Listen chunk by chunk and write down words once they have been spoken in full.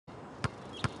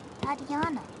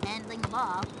Tatiana handling the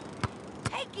ball.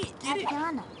 Take it! Get it!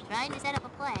 Tatiana trying to set up a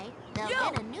play. They'll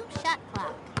get a new shot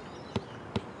clock.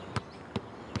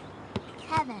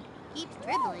 Kevin keeps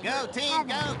dribbling. Go team, Kevin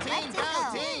go team, lets it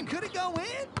go team! Could it go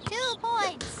in? 2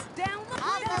 points. Down the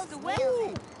Pablo that's the way!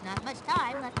 steals it. Not much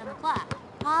time left on the clock.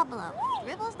 Pablo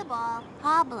dribbles the ball.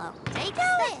 Pablo takes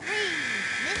the three.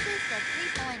 Misses the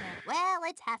three-pointer. Well,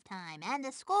 it's halftime, and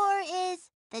the score is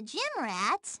the Gym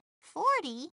Rats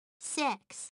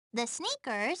 46, the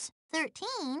Sneakers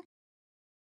 13.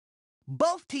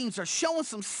 Both teams are showing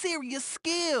some serious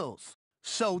skills.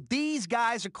 So these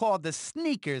guys are called the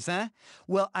Sneakers, huh?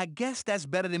 Well, I guess that's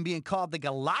better than being called the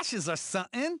Galoshes or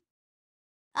something.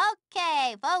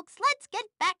 Okay, folks, let's get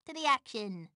back to the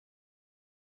action.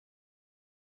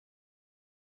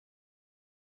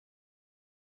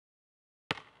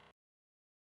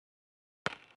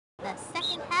 The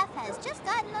second half has just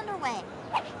gotten underway.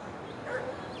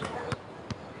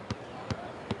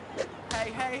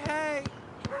 Hey.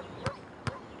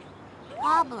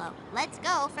 Pablo, let's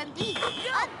go from deep.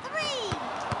 A three!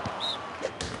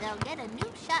 They'll get a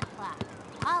new shot clock.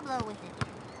 Pablo with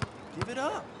it. Give it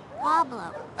up.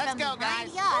 Pablo Let's from go,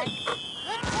 behind guys. the arc.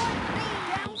 Good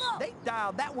for three. They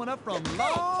dialed that one up from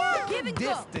long Give and go.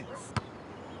 distance.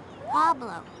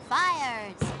 Pablo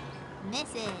fires.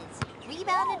 Misses.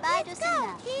 Rebounded by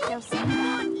Jocinda.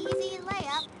 Jocinda, easy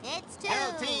layup. It's two.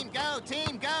 Go team, go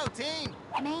team, go team!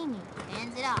 Mamie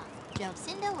hands it off.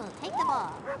 Jocinda will take the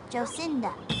ball.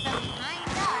 Jocinda from behind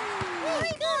the arc. 3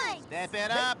 points. Step it They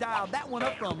up! dialed that one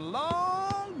up from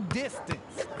long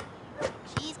distance.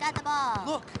 She's got the ball.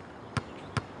 Look,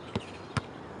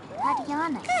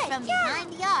 Tatiana from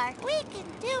behind the arc. We can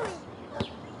do it.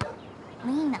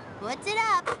 Lena puts it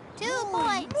up. 2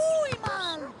 points. Muy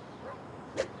mal!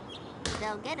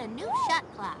 They'll get a new shot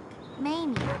clock.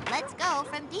 Mamie, let's go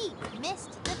from deep.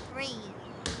 Missed the three.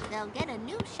 They'll get a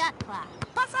new shot clock.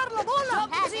 Pasar la bola!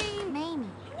 She has Double it. team! Mamie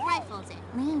rifles it.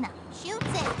 Lena shoots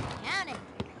it. Count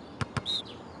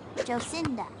it.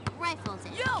 Jocinda rifles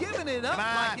it. Yo! giving it up Come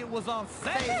on. like it was on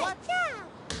Say sale. what?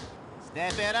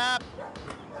 Step it up!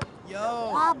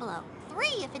 Yo, Pablo, 3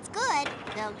 if it's good.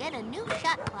 They'll get a new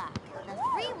shot clock. The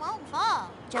 3 won't fall.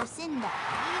 Jocinda,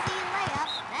 easy layup.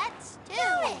 That's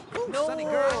 2. Ooh, No. Sonny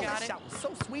girl, I got that it. shot was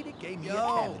so sweet it gave me a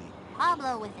Yo. cavity.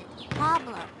 Pablo with it.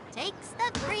 Pablo takes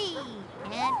the 3.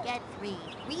 Can't get 3.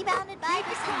 Rebounded by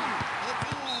Jocinda.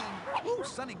 It's in. Ooh,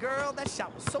 Sonny girl, that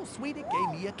shot was so sweet it gave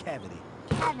me a cavity.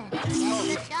 Kevin gets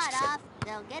the shot off.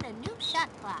 They'll get a new shot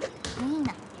clock.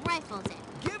 Lena rifles it.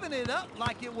 Giving it up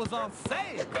like it was on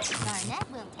sale.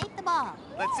 Garnett will take the ball.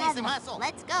 Let's see Kevin, some hustle.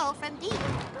 Let's go from deep.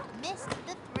 Missed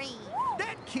the 3.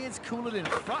 That kid's cooler than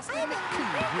Frosty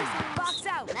McCool. Box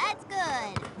out! That's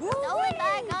good. Woo. Stolen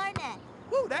by Garnett.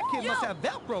 Woo, that kid must Yo. have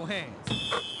Velcro hands.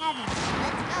 Kevin,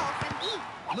 let's go from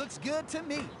deep. Looks good to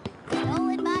me.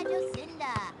 Stolen by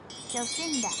Jocinda.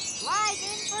 Jocinda flies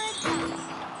in for a dunk.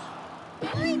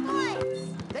 3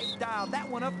 points. They dialed that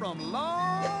one up from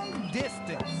long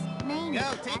distance. Mamie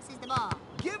Go, team. passes the ball.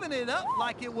 Giving it up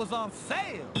like it was on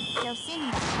sale.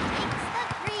 Jocinda takes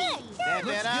the 3. Step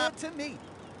Looks it up! good to me.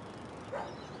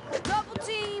 Double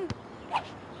team!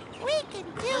 We can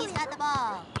do it. She's got the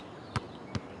ball.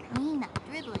 Lena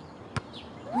dribbling.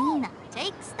 Lena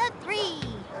takes the 3.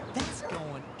 That's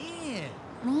going in.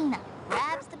 Lena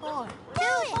grabs the board. 2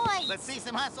 points. Let's see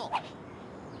some hustle!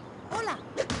 Hola!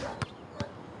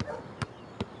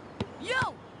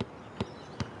 Yo!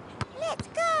 Let's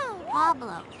go.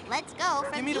 Pablo, let's go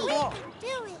from Give me the deep. ball. Do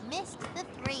it. Missed the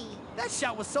 3. That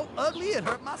shot was so ugly it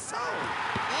hurt my soul.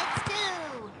 It's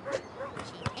 2.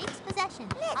 She takes possession.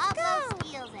 Pablo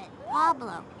steals it.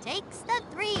 Pablo takes the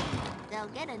 3. They'll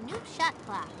get a new shot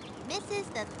clock. Misses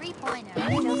the 3-pointer.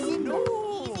 Jocinda,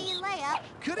 No. easy layup.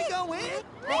 Could it go in?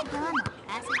 Tatiana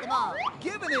passes the ball.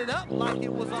 Giving it up like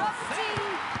it was on sale.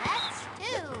 That's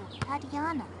 2.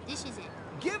 Tatiana dishes it.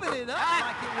 Giving it up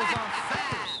like it was on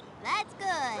sale. That's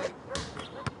good.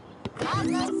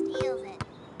 Pablo steals it.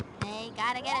 They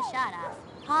gotta get a shot off.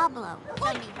 Pablo,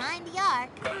 from behind the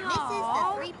arc,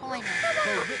 misses the 3-pointer.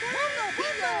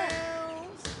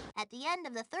 At the end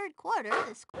of the third quarter,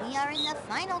 we are in the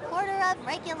final quarter of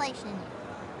regulation.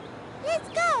 Let's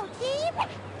go, team!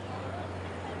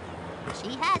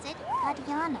 She has it.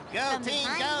 Tatiana. Go from team,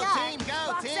 behind go the arc. team,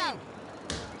 go Box team! out.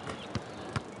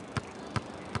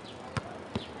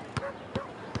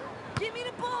 Give me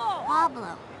the ball!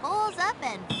 Pablo pulls up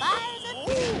and fires a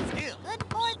 3. Steal. Good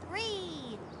for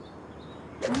 3.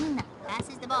 Lena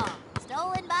passes the ball.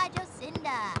 Stolen by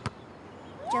Jocinda.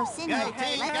 Jocinda, Go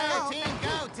team, let's go go. team,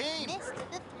 go team! Missed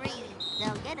the 3.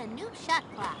 They'll get a new shot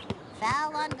clock.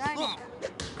 Foul on Garnett.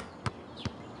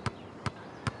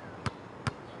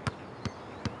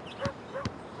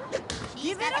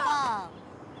 ball.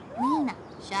 Lena,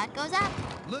 shot goes up.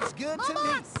 Looks good to me.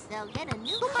 Vamos! They'll get a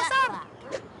new Tu shot pasar. clock.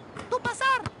 Tu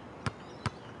pasar.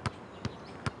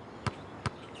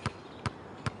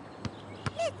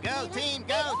 Go, team,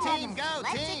 go, team, go,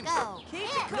 Let's team. it go. Keep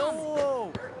Hit. it coming.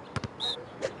 No.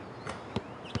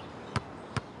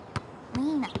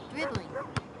 Lena, dribbling.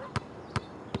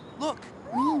 Look,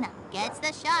 Lena gets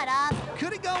the shot off.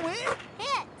 could it go in?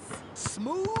 Hits.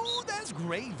 Smooth as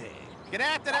gravy. Get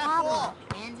after that Pablo ball.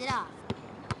 hands it off.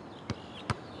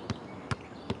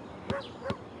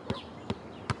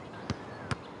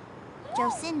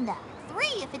 Jocinda, 3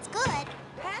 if it's good.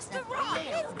 Pass The the rock. 3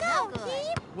 is no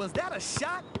good. Was that a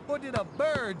shot or did a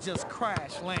bird just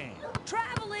crash land?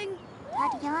 Traveling.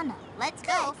 Tatiana, let's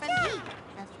go from deep.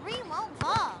 The 3 won't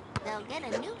fall. They'll get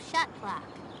a new shot clock.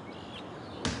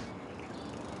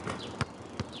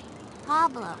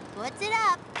 Pablo puts it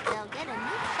up. They'll get a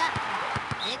new shot clock.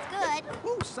 It's good.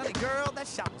 Ooh, Sonny girl, that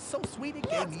shot was so sweet it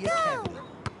gave me a cavity.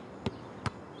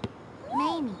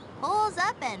 Mamie pulls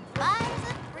up and fires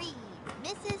a 3.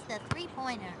 Misses the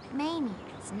 3-pointer. Mamie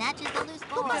snatches the loose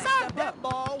ball. That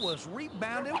ball was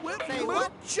rebounded with Say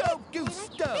what? mucho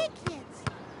gusto.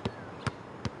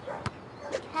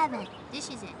 Kevin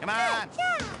dishes it. Come on.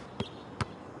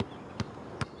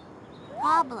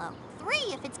 Pablo, 3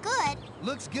 if it's good.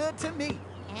 Looks good to me.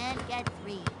 And get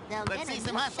 3. They'll Let's get see a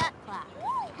some new hustle. shot clock.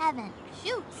 Kevin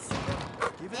shoots.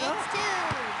 Give It's it 2.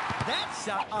 up. That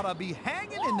shot ought to be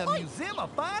hanging in the Museum of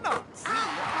Fine Arts.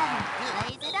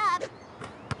 Kevin lays it up.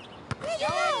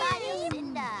 Stolen by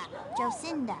Jocinda.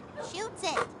 Jocinda shoots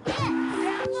it.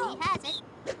 Yes. She has it.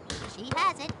 She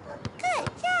has it. Good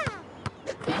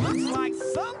job. Looks like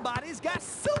somebody's got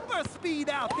super speed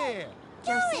out there.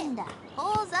 Jocinda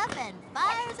pulls up and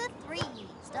fires a 3.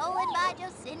 Stolen by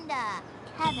Jocinda.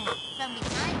 Kevin from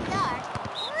behind the arc.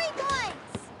 3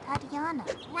 points. Tatiana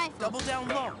rifles. Double down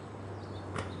low.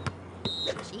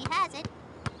 She has it.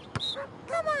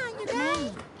 Come on, you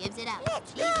guys. Gives it up.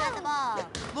 She's got the ball.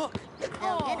 Look.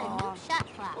 They'll get a new shot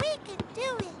clock. We can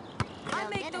do it. I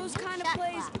make those kind of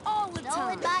plays all the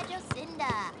Stolen time. by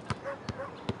Jocinda.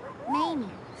 Mamie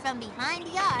from behind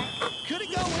the arc. Could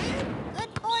it go in? Good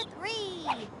for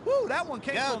 3. Woo, that one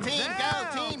came Go, from team,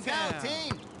 go, team, go, downtown.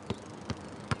 team.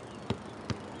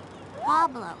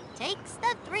 Pablo takes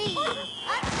the 3. A 3.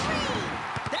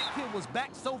 That kid was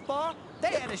back so far, they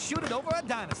had to shoot it over a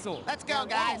dinosaur. Let's go, They'll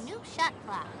guys. get a new shot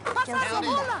clock. Pasa la Jocinda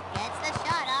bola. gets the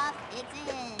shot off.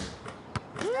 It's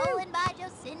in. Stolen by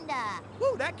Jocinda.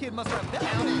 Woo, that kid must have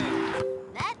belly.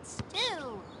 That's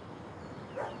 2.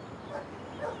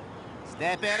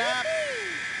 Step it up.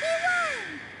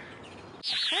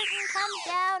 Curtain comes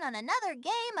down on another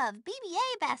game of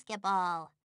BBA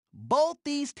basketball. Both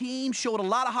these teams showed a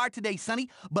lot of heart today, Sonny,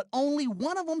 but only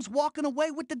one of them's walking away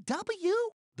with the W.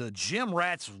 The Gym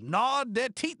Rats gnawed their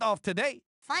teeth off today.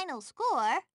 Final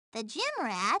score, the Gym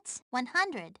Rats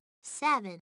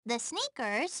 107. The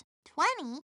Sneakers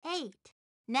 28.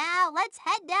 Now let's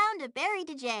head down to Barry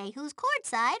DJ, who's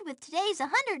courtside with today's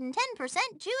 110%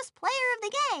 juice player of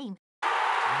the game.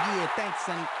 Yeah, thanks,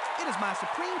 Sonny. It is my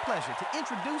supreme pleasure to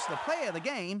introduce the player of the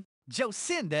game,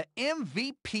 Jocinda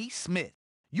MVP Smith.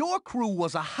 Your crew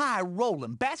was a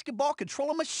high-rolling,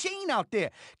 basketball-controlling machine out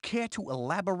there. Care to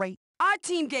elaborate? Our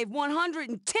team gave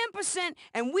 110%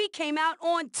 and we came out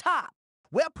on top.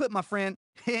 Well put, my friend.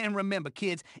 And remember,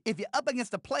 kids, if you're up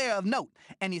against a player of note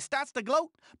and he starts to gloat,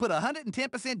 put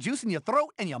 110% juice in your throat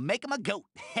and you'll make him a goat.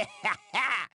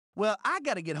 Well, I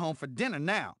gotta get home for dinner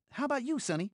now. How about you,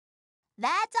 Sonny?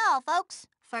 That's all, folks.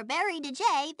 For Barry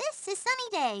DJ, this is Sunny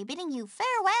Day, bidding you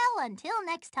farewell until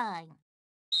next time.